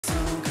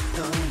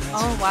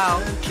Oh wow.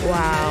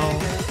 Wow.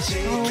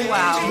 Oh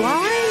wow.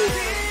 Why?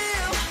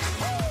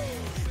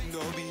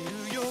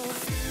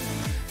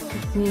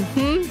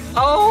 Mm-hmm.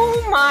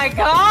 Oh my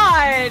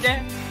god!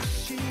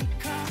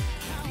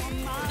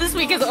 This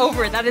week is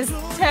over. That is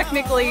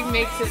technically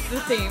makes it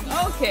the same.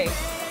 Okay.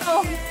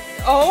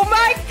 Oh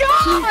my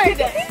god!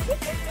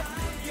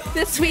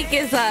 This week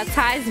is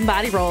ties and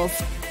body rolls.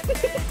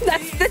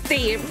 That's the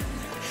theme.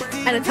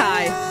 And a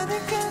tie.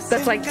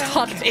 That's like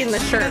tucked in the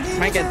shirt.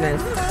 My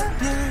goodness.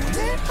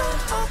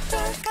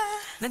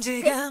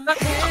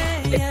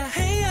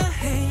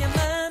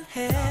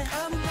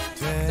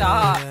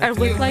 Stop. I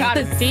would like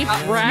the deep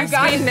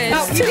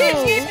raspiness too. You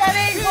didn't need that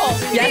angle.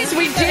 Yes,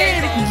 we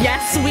did.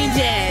 Yes, we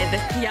did.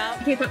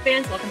 Yep. K-pop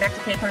fans, welcome back to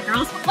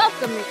K-Cordgirls.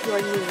 Welcome if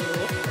you're new.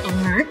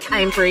 I'm Mark.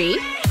 I'm Bree.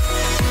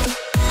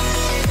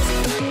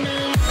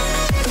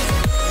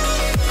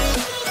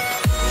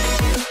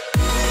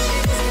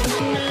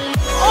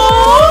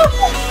 Oh!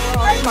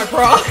 That's my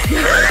bra.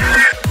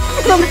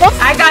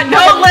 I got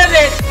no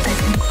limit.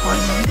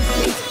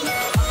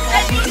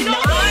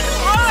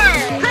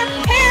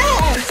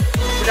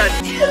 We're done.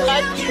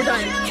 We're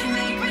done.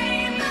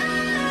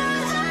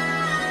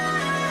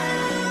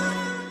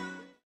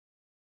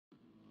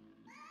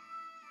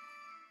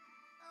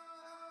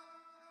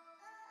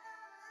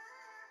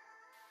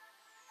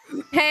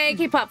 Hey,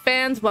 K-pop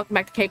fans, welcome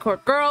back to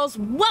K-Cordgirls.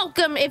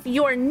 Welcome if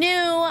you're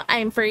new.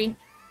 I'm Free.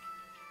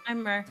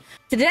 I'm Mer.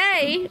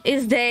 Today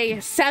is day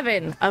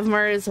 7 of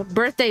Mer's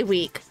birthday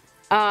week.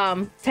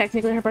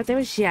 Technically her birthday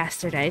was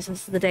yesterday, so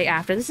this is the day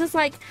after. This is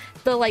like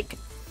the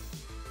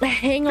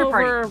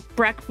hangover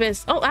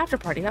breakfast. Oh, after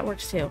party, that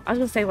works too. I was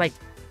gonna say like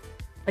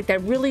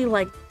that really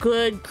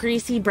good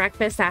greasy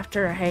breakfast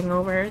after a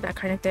hangover, that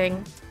kind of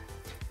thing.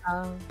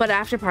 But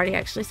after party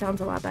actually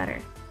sounds a lot better.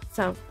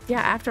 So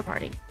yeah, after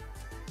party.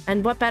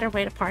 And what better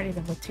way to party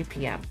than with 2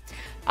 p.m.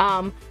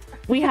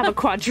 We have a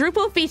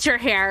quadruple feature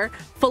here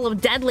full of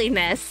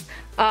deadliness.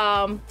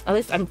 At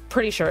least I'm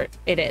pretty sure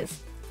it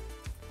is.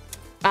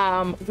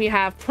 We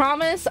have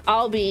Promise,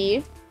 I'll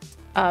Be,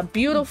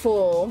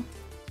 Beautiful,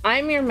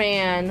 I'm Your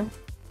Man,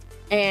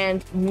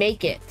 and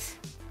Make It.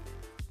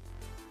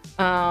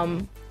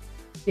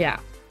 Yeah.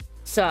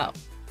 So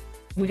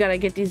we gotta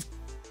get these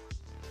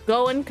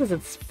going because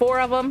it's 4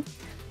 of them.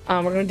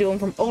 We're gonna do them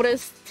from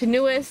oldest to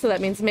newest, so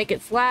that means Make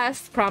It's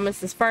last,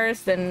 Promise is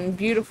first, and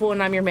Beautiful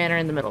and I'm Your Man are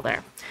in the middle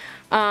there.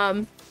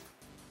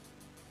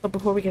 But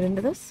before we get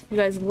into this, if you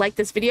guys like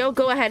this video,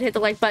 go ahead, hit the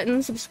like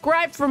button,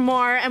 subscribe for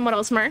more, and what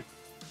else, Mer?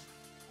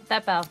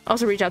 That bell.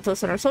 Also reach out to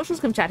us on our socials,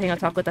 come chat, hang out,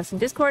 talk with us in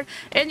Discord,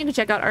 and you can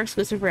check out our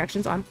exclusive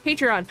reactions on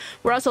Patreon.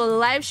 We're also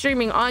live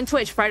streaming on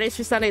Twitch Fridays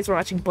through Sundays. We're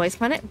watching Boys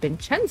Planet,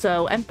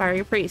 Vincenzo, and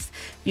Fiery Priest.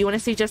 If you want to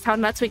see just how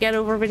nuts we get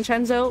over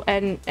Vincenzo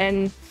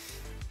and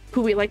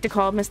who we like to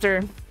call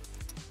Mr.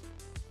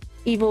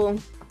 Evil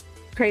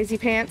Crazy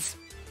Pants,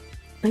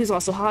 who's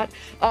also hot,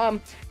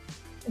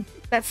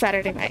 that's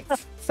Saturday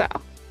nights. So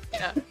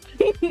Yeah.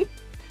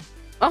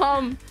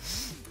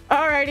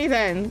 alrighty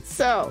then.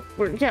 So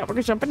we're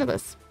gonna jump into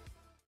this.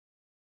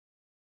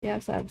 Yeah,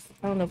 subs.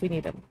 I don't know if we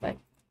need them, but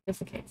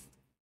just in case.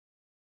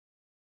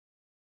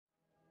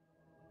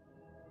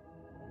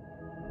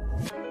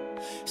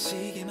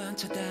 시계만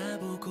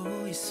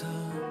쳐다보고 있어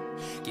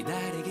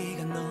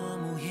기다리기가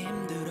너무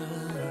힘들어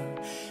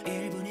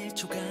 1분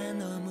 1초가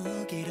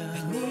너무 길어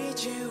I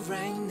need you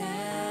right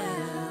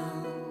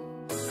now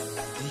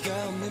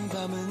네가 없는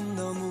밤은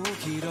너무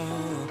길어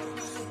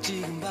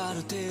지금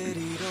바로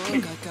데리러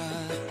갈까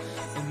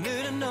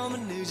오늘은 너무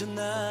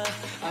늦었나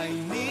I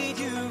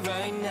need you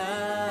right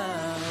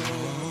now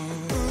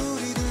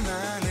우리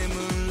둘만의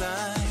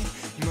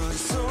moonlight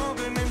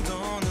머릿속을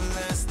맴도는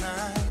last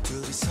night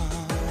둘이서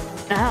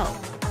Oh.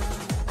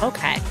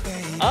 Okay.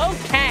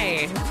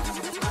 Okay.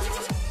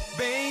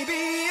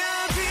 Baby,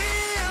 I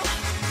feel,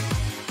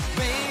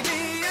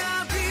 baby,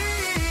 I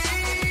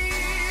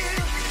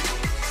feel.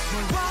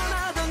 뭘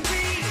원하던지,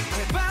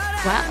 왜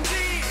Wow.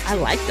 I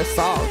like the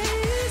song.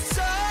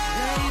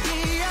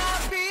 Baby, I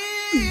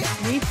feel,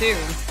 Me too.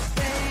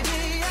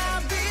 baby,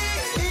 I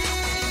feel.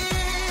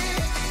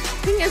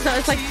 Thing is though,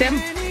 it's like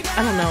them,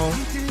 I don't know,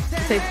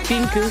 it's like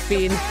being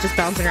goofy and just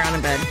bouncing around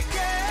in bed.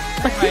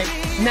 Like, Right.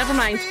 never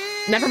mind.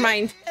 Never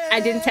mind. I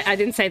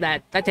didn't say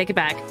that. I take it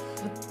back.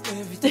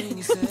 Everything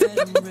is set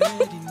and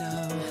ready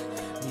now.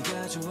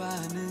 네가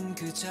좋아하는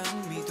그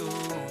장미도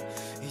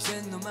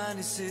이젠 너만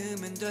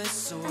있으면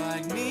됐어.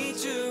 I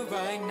need you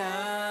right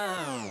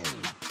now.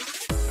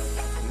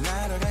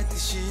 날아갈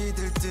듯이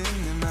들뜬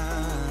내 맘.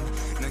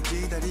 난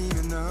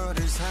기다리며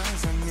너를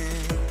상상해.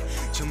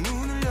 저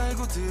문을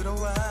열고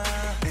들어와.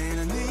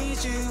 And I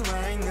need you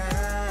right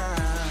now.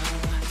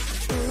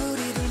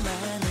 우리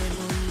둘만의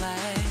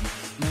moonlight.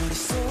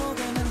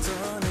 머릿속에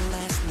맴도는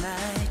last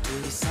night.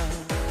 둘이서.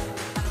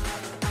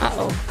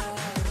 Uh-oh.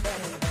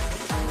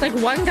 It's like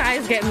one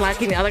guy's getting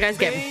lucky and the other guy's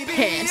getting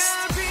pissed.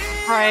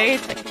 Right.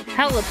 Like,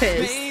 hella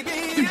pissed.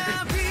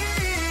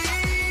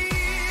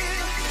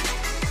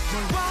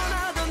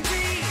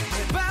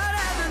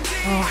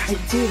 Oh, I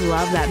do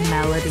love that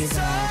melody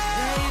though.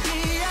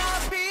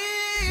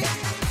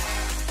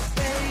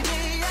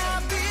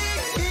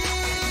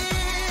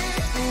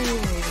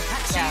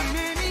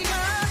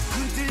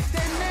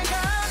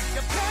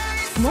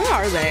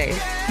 are they?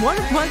 What?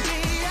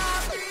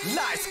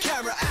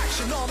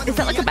 Is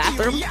that like a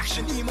bathroom?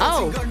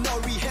 Oh.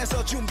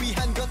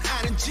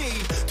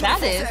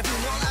 That is.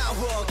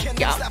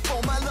 Yeah.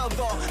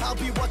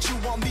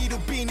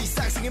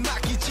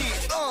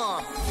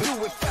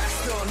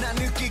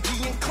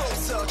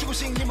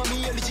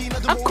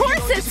 Of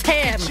course it's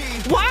him.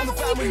 Why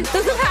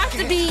does it have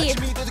to be?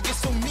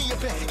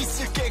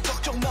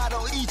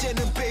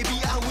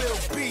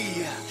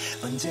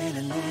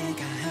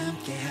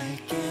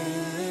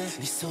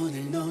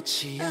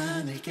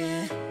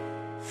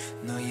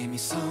 너의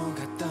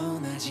미소가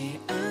떠나지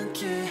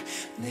않게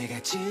내가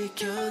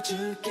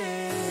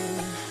지켜줄게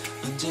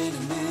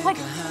언제나 Like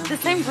the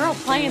same girl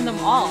playing them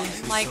all.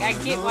 Like I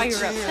get why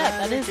you're upset.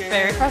 That is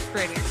very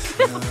frustrating.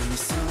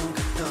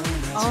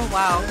 Oh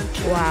wow.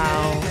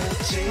 Wow.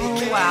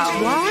 Oh wow.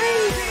 Why?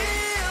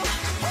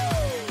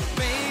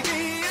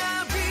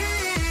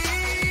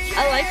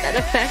 I like that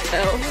effect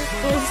though.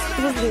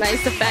 It was a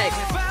nice effect.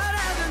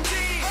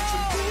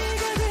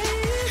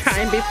 Try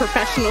and be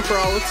professional for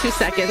all of 2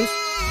 seconds.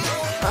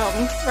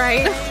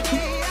 Right?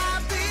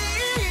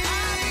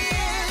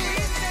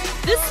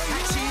 This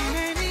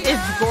is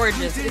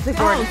gorgeous. It's a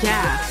gorgeous. Oh,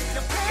 yeah.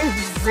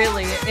 It's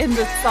really, and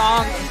the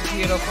song is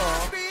beautiful.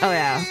 Oh,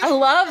 yeah. I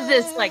love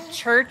this like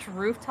church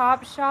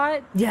rooftop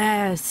shot.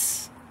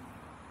 Yes.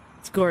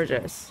 It's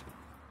gorgeous.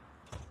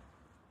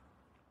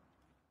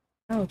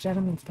 Oh,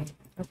 gentleman's game.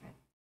 Okay.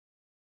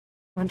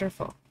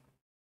 Wonderful.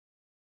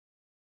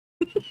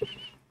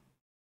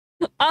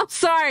 Oh,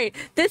 sorry.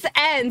 This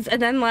ends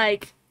and then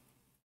like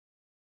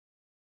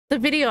the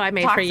video I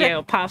made for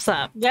you pops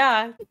up.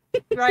 Yeah,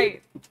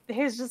 right.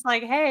 He's just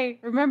like, hey,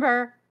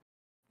 remember,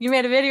 you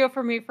made a video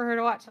for me for her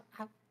to watch.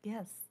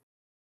 Yes.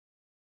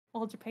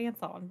 Hold your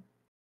pants on.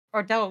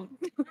 Or don't.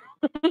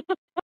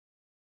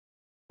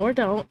 Or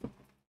don't.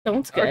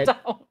 Don't good. Or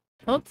don't.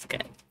 Don't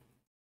good.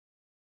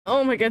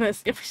 Oh my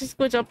goodness. If we just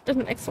go jump to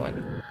the next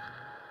one.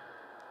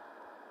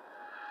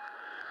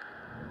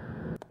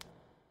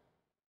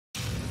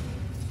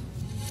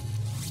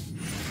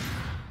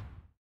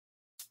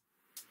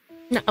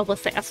 No, I will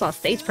say I saw a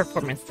stage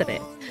performance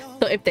today.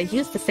 So if they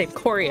use the same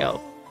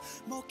choreo,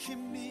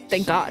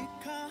 thank God.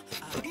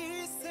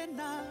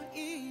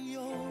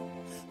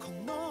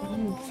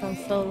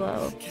 Sounds so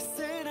low.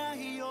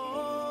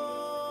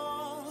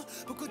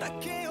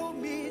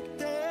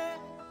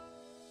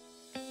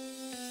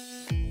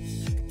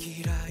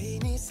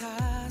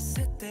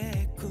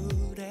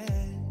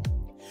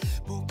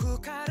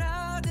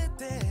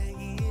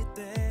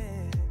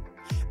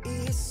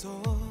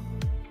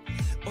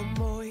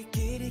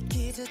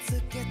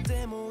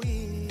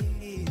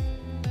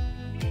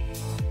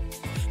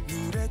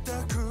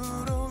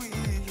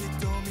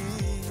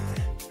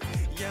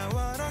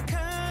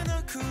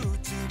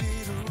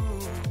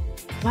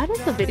 Why does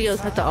the videos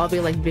have to all be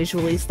like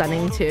visually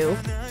stunning too?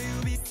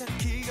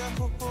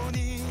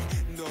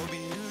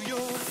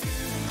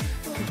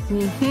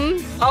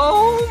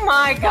 Oh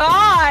my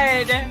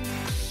god!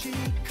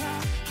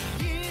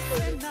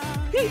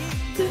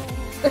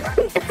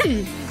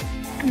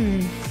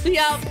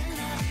 Yep.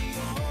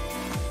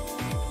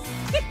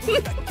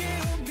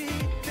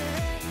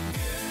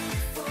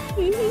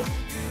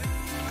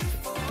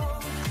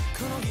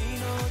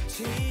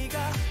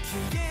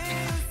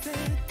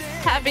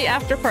 Happy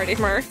after party,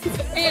 Mer.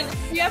 And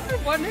you ever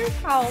wonder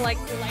how like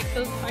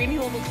those tiny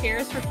little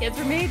chairs for kids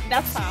are made?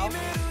 That's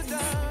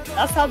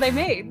how they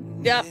made.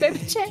 Yeah, baby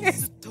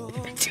chairs. Oh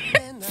my god.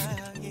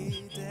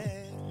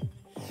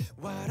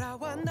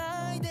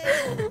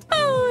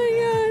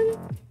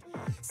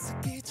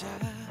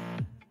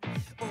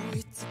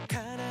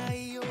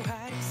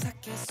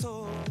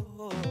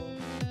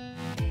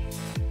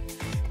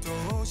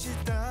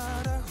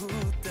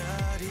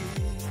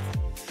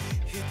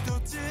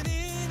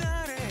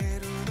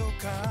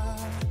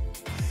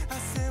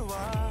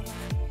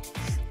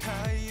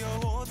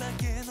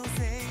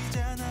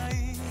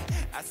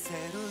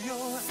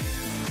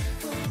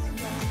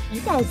 You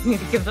guys need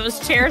to give those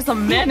chairs a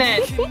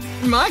minute.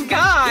 My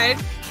god.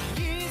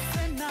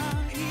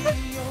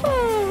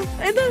 Oh,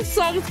 and the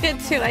song's good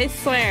too, I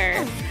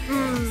swear.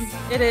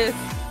 It is.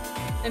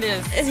 It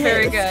is. It's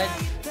very good.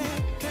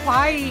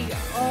 Why?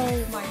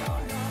 Oh my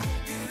god.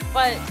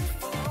 But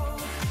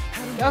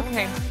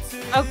okay.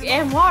 Okay,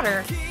 and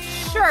water.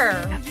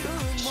 Sure.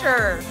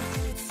 Sure.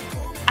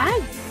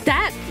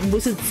 That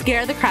would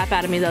scare the crap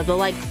out of me though. The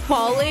like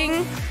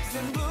falling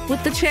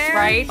with the chair.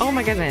 Right. Oh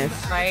my goodness.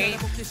 Right.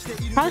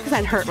 Probably because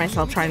I'd hurt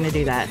myself trying to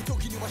do that.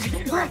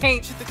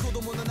 Right.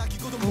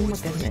 Oh my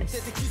goodness.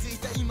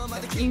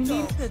 You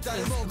need to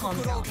just calm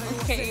down.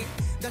 Okay.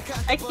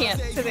 I can't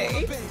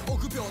today.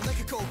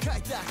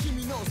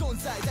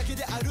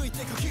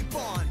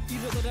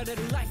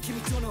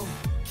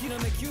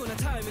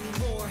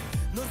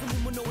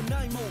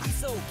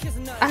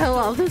 I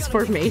love this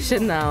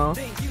formation though.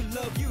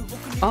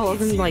 All of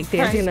them like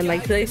dancing and then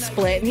like they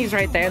split and he's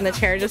right there in the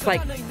chair just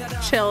like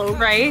chill.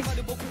 Right?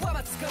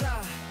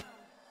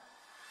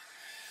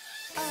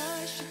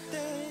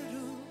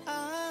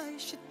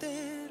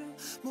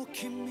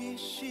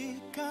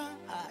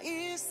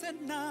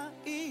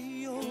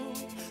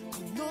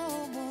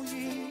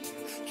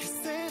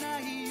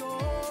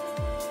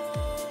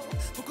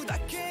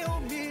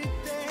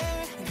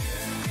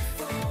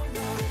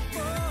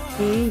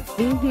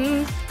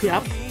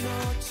 Yep.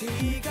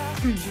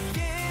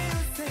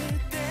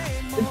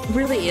 It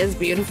really is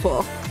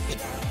beautiful.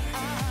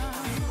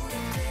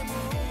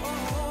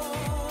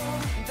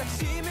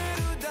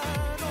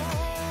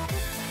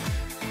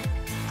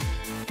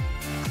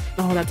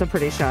 Oh, that's a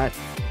pretty shot.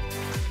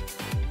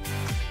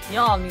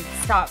 Y'all need to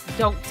stop.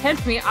 Don't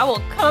tempt me. I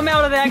will come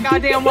out of that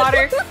goddamn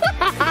water.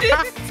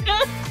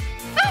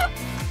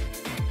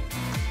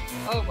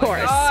 Oh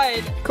my god.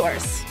 Of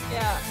course.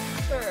 Yeah,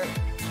 sure.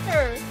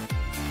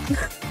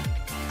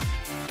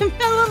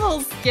 That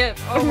little skip.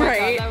 Oh my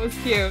god, that was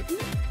cute.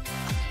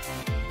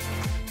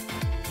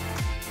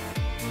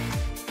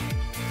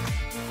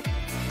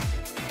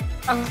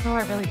 Oh,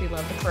 I really do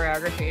love the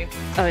choreography.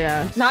 Oh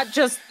yeah. Not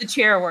just the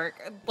chair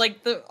work, like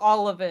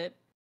all of it.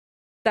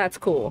 That's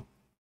cool.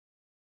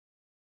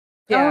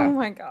 Yeah. Oh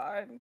my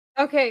god.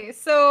 Okay,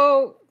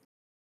 so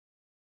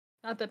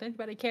not that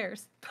anybody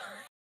cares.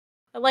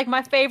 Like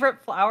my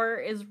favorite flower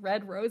is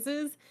red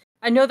roses.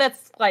 I know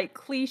that's like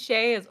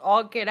cliche as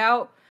all get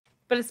out,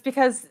 but it's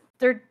because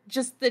they're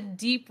just the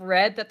deep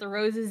red that the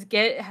roses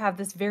get have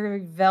this very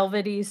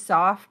velvety,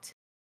 soft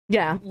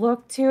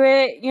look to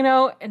it, you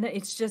know, and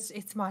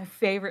it's my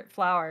favorite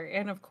flower.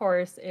 And of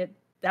course,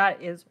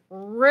 that is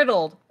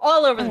riddled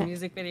all over the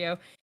music video.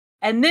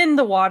 And then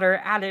the water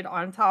added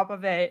on top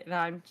of it, and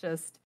I'm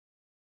just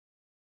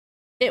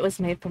it was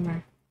made from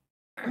her.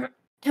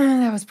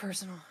 That was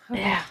personal.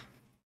 Okay. Yeah.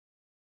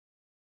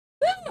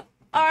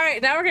 All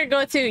right, now we're gonna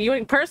go to you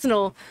went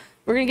personal.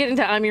 We're gonna get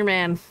into I'm Your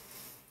Man.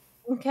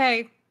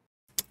 Okay.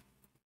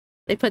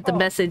 They put the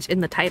message in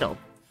the title.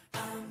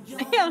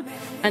 Yeah.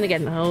 And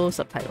again, no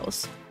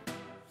subtitles.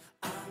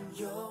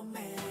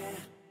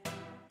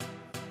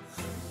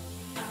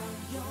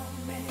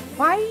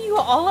 Why are you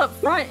all up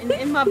front and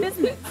in my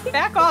business?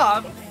 Back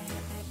off.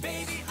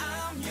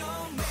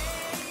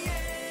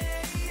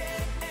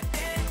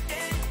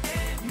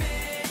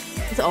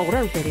 These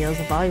older videos,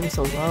 the volume is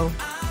so low.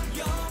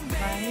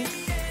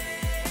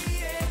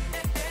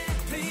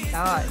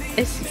 God.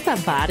 It's just a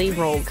body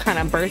roll kind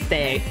of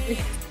birthday.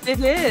 It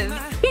is.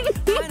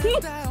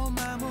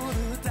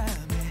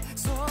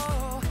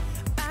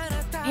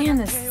 And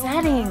the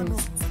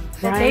settings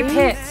that they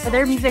pick for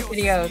their music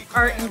videos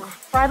are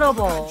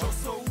incredible.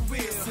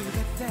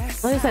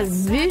 Like I said,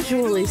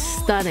 visually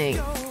stunning.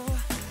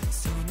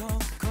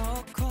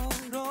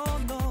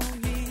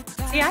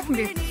 See, I can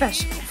be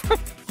professional from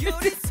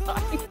this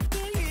side.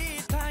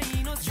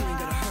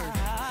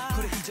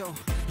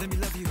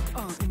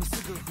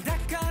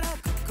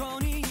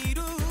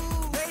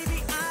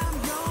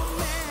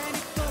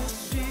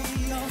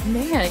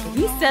 Man,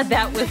 he said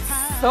that with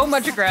so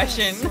much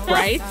aggression.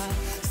 Right?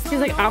 He's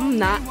like, I'm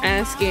not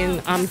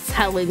asking, I'm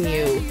telling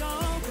you.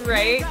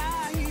 Right?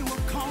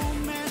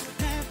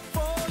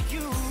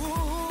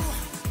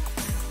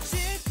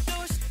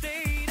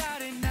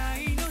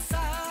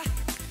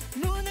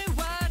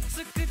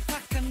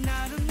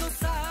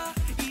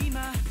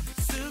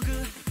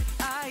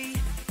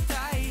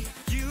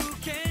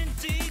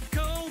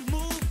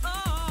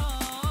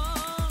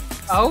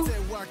 Oh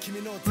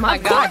my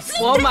god.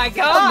 Oh my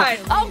god.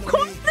 Of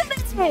course it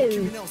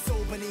is.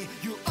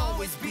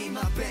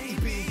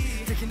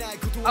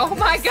 Oh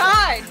my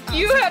god.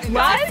 You have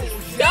what?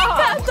 You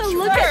have to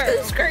look at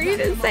the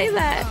screen and say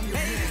that.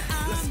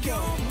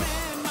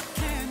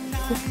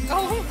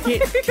 Oh,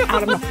 get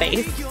out of my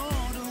face.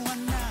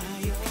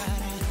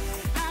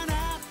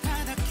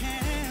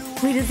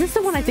 Wait, is this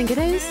the one I think it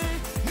is?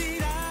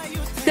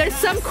 There's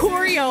some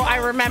choreo I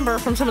remember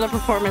from some of the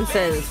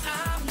performances.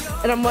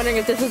 And I'm wondering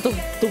if this is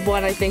the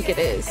one I think it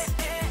is.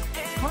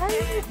 Why are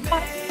you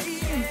fucking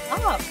him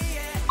up?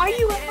 Are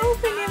you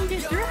helping him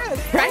get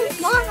dressed? Right?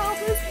 That's not how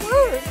this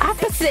works.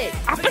 Opposite.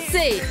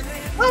 Opposite.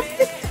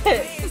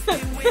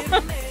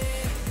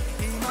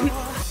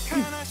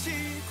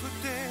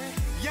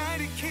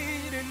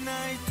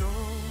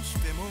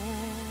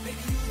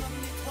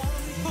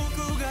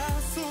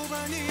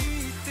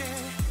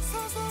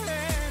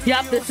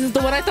 Yep, this is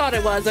the one I thought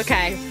it was.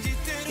 Okay.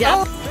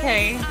 Yep.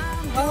 Okay.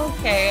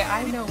 Okay,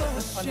 I know what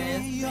this one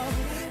is.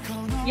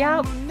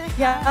 Yep.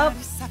 Yep.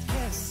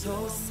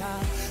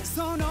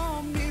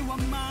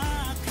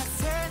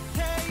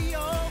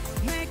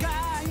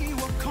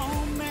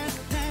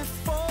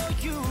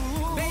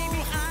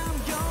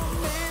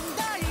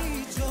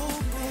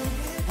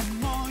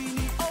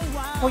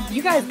 Well,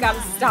 you guys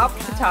gotta stop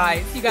the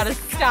ties. You gotta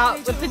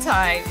stop with the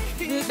ties.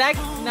 That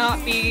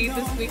cannot be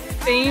this week's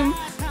theme.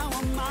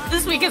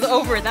 This week is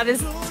over. That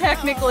is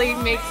technically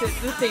makes it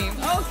the theme.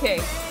 Okay.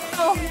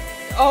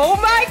 Oh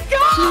my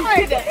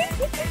god!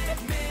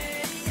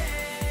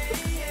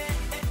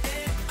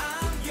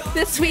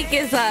 This week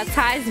is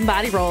ties and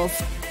body rolls.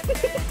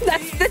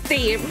 That's the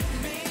theme.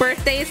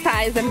 Birthdays,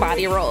 ties, and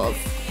body rolls.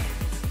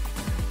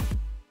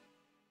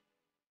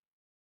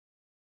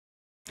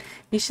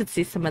 You should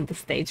see some of the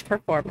stage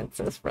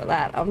performances for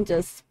that. I'm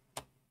just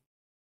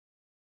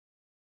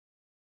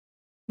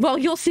Well,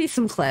 you'll see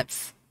some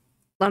clips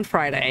on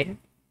Friday.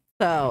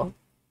 So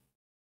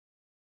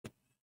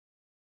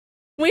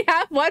we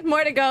have one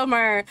more to go,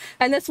 Mer,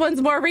 and this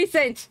one's more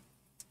recent.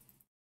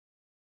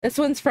 This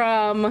one's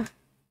from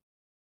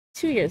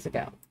 2 years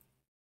ago.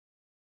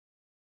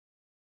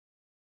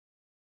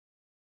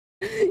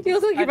 You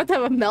look like you're about to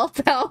have a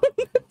meltdown.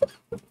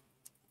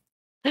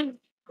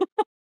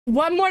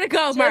 One more to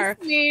go, Mer.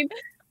 I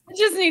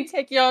just need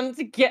Taekyeon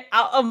to get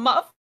out of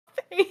my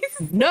face.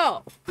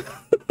 No.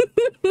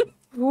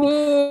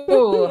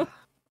 Ooh.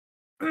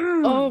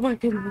 Oh my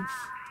goodness.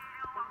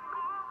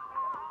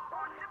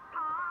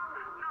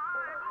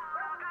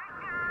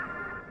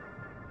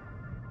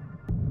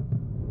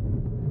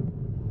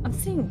 I'm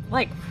seeing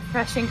like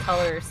refreshing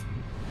colors.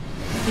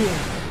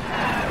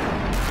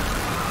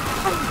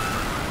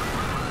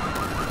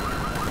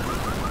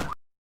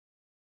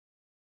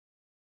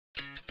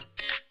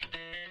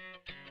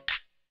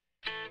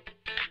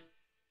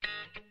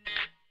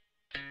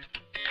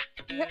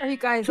 Why are you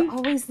guys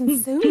always in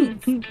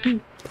suits?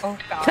 Oh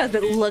god. Because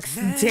it looks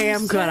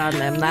damn good on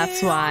them.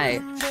 That's why.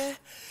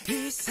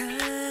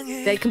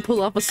 They can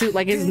pull off a suit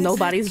like it's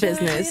nobody's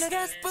business.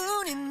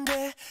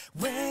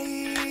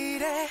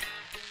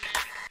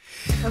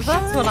 Well,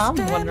 that's what I'm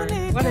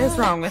wondering. What is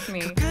wrong with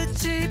me?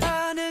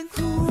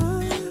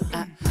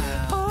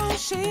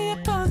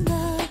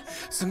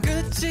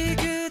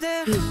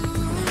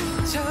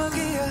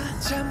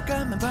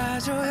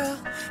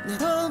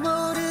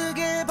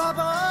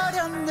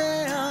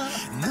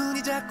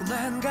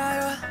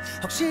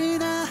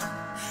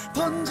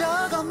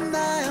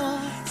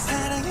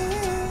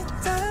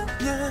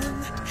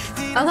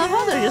 I love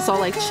how they're just all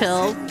like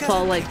chill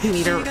while like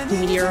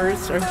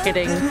meteors are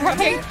hitting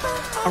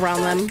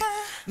around them.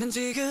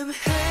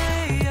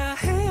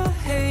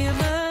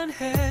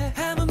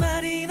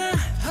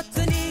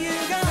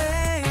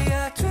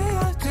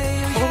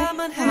 Oh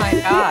my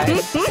god.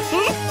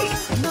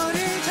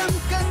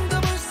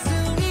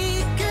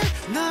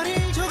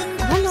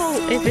 I don't know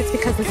if it's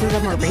because this is a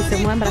more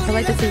recent one, but I feel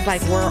like this is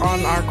like we're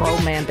on our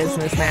grown man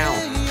business now.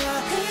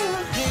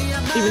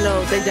 Even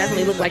though they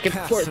definitely look like it's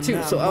before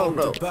too, so I don't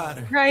know.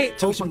 Right?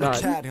 Oh my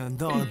god.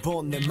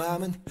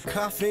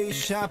 Coffee,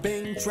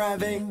 shopping,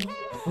 driving,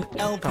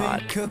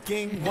 God.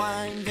 cooking,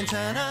 wine,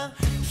 괜찮아.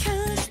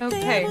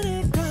 Okay.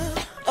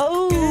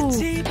 Oh,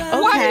 okay.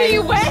 Why are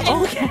you wet?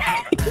 Okay.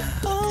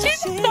 Did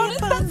you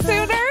notice that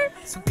sooner?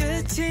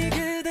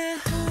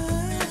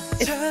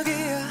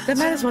 There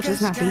might as well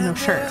just not be no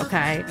shirt,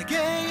 okay?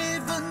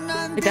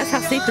 Like, that's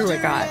how see-through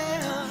it got.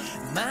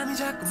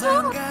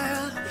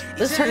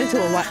 Let's turn into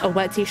a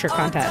wet t-shirt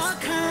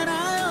contest.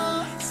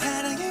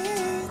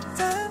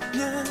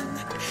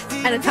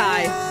 And a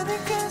tie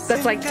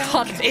that's like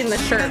tucked in the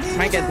shirt.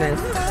 My goodness.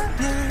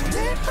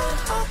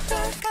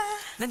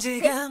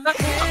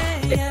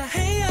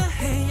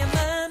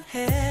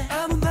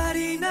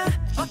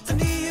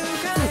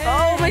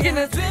 Oh my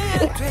goodness.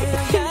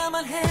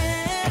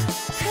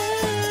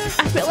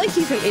 I feel like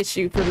he's an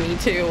issue for me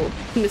too,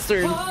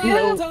 Mr.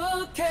 No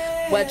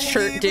Wet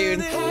Shirt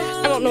Dude.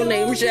 I don't know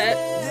names yet.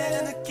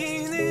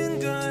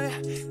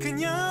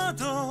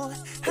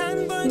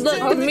 Look,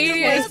 the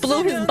media just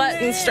blew his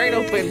button straight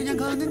open.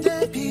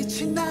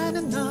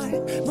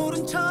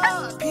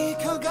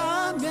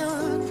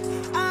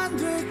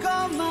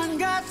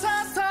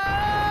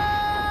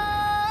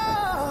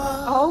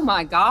 Oh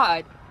my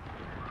god.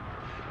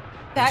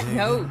 That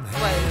note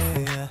was...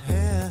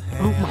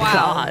 Oh my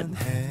god.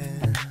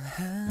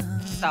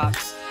 Stop.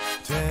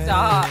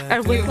 Stop.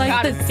 And with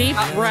like the deep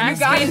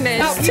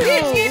raspiness too. We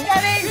didn't need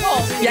that angle.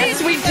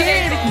 Yes, we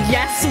did.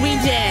 Yes, we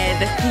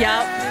did.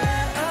 Yup.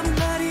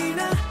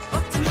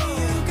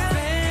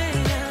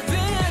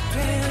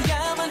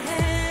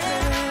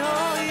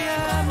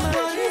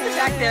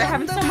 Back there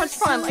having so much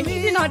fun. Like,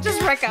 you did not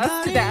just wreck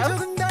us to death.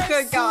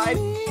 Good God.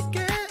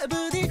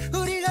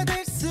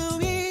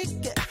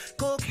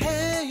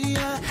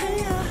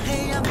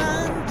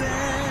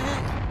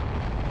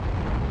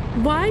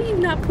 Why you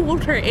not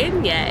pulled her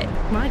in yet?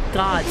 My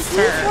God, He's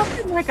sir.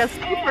 looking like a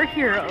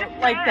superhero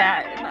like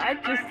that. And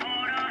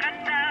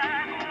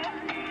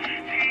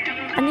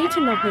I need to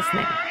know his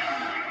name.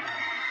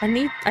 I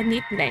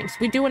need names.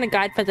 We're doing a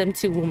guide for them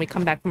too when we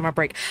come back from our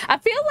break. I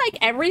feel like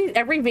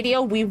every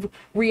video we've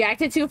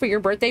reacted to for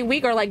your birthday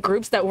week are like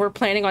groups that we're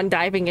planning on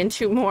diving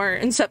into more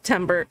in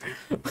September.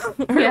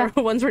 Or Yeah.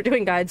 ones we're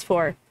doing guides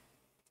for.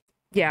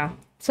 Yeah.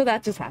 So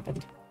that just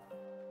happened.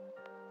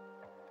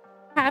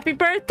 Happy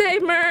birthday,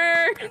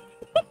 Mer!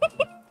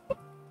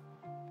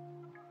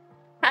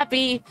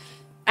 Happy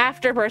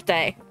after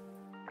birthday.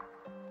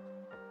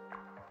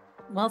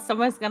 well,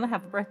 someone's gonna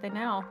have a birthday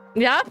now.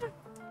 Yep.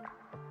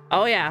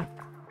 Oh yeah.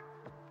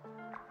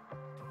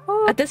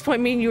 At this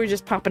point, me and you were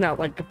just popping out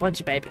like a bunch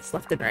of babies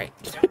left and right.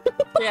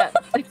 Yeah.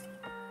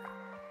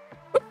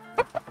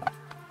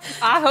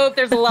 I hope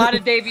there's a lot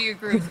of debut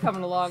groups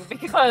coming along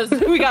because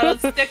we gotta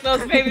stick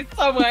those babies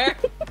somewhere.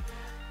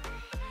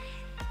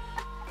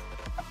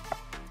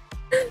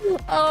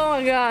 Oh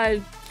my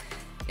god.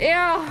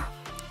 Yeah.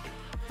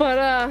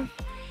 But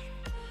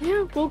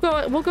yeah, we'll go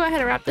ahead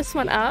and wrap this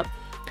one up.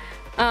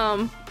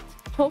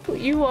 Hopefully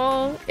you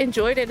all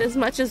enjoyed it as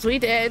much as we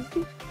did.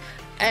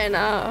 And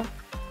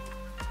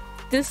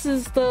this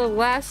is the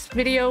last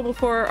video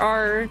before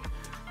our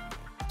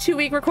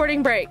 2-week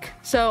recording break.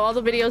 So all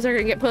the videos are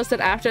gonna get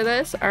posted after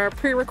this are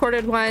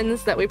pre-recorded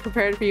ones that we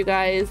prepared for you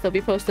guys. They'll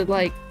be posted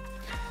like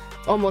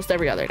almost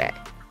every other day.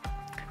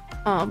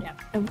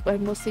 Yep. And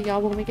we'll see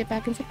y'all when we get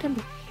back in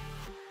September.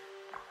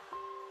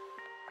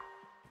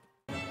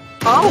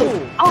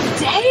 Oh,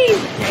 Dave!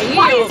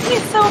 Why is he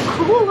so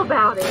cool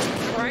about it?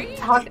 Right?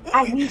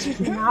 I need you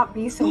to not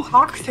be so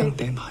toxic.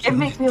 It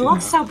makes me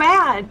look so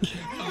bad. We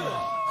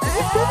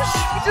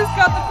just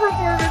got the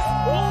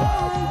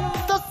performance.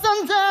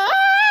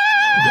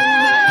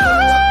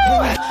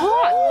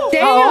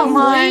 Damn, Oh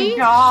my Lee.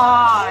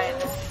 god!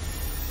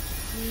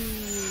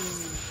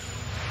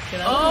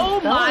 Oh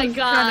my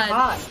god.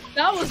 hot.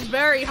 That was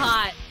very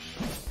hot.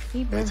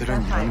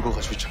 애들은 이런 거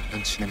가지고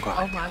장난치는 거 Oh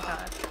아니야. my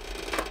god.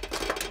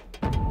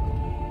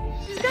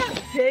 She's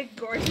got big,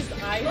 gorgeous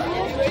eyes.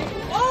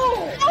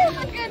 Oh! Oh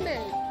my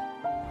goodness!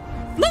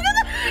 Look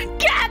at the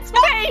cat's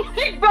face! Oh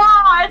my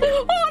god!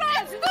 Hold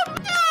on! The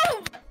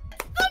move!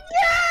 The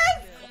yes!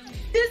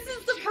 This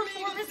is the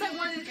performance I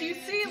wanted you to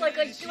see like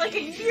a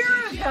year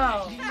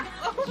ago.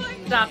 Oh my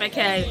god. Stop it,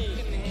 Kay.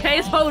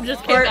 Kay's phone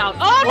just came out.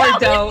 Oh no!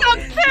 don't.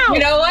 He sucks too! You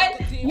know what?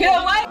 You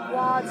know what?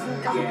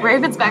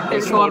 Raven's back there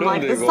going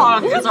like, this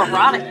song is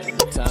erotic.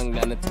 Tongue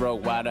down the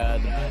throat while the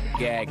other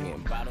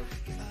gagging.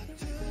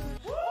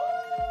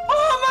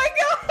 Oh my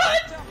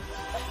god!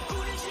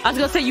 I was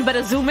gonna say you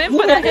better zoom in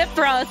for the hip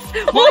thrust.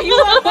 Why you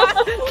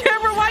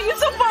camera? Why you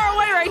so far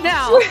away right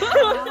now? Oh,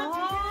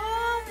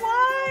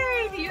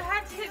 why? You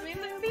had to hit me in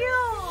the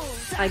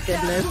feels. My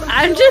goodness,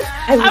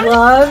 I'm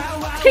love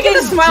taking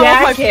a smile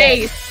off my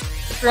face.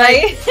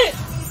 right?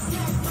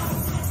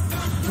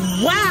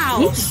 Wow,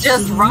 He's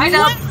just right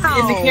up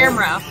in the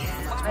camera.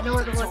 I know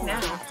where to look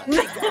now.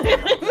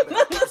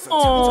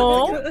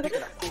 oh,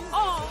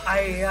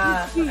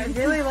 I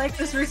really like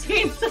this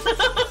routine.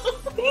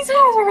 These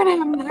guys are gonna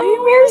have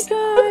nightmares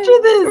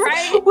after this.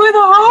 Right? With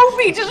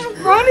Hobie just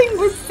running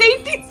with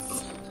safety.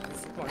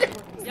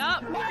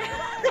 yup.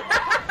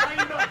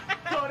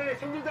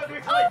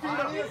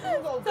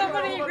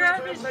 Somebody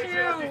grab his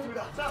shoe.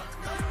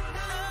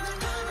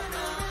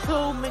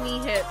 So many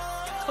hips,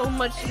 so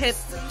much hip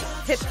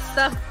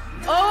stuff.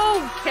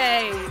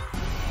 Okay.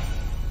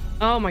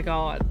 Oh my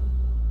god.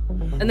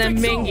 And then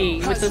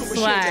Mingy with the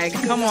swag.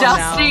 Come on now.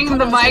 Dusting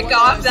the mic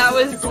off. That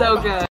was so good.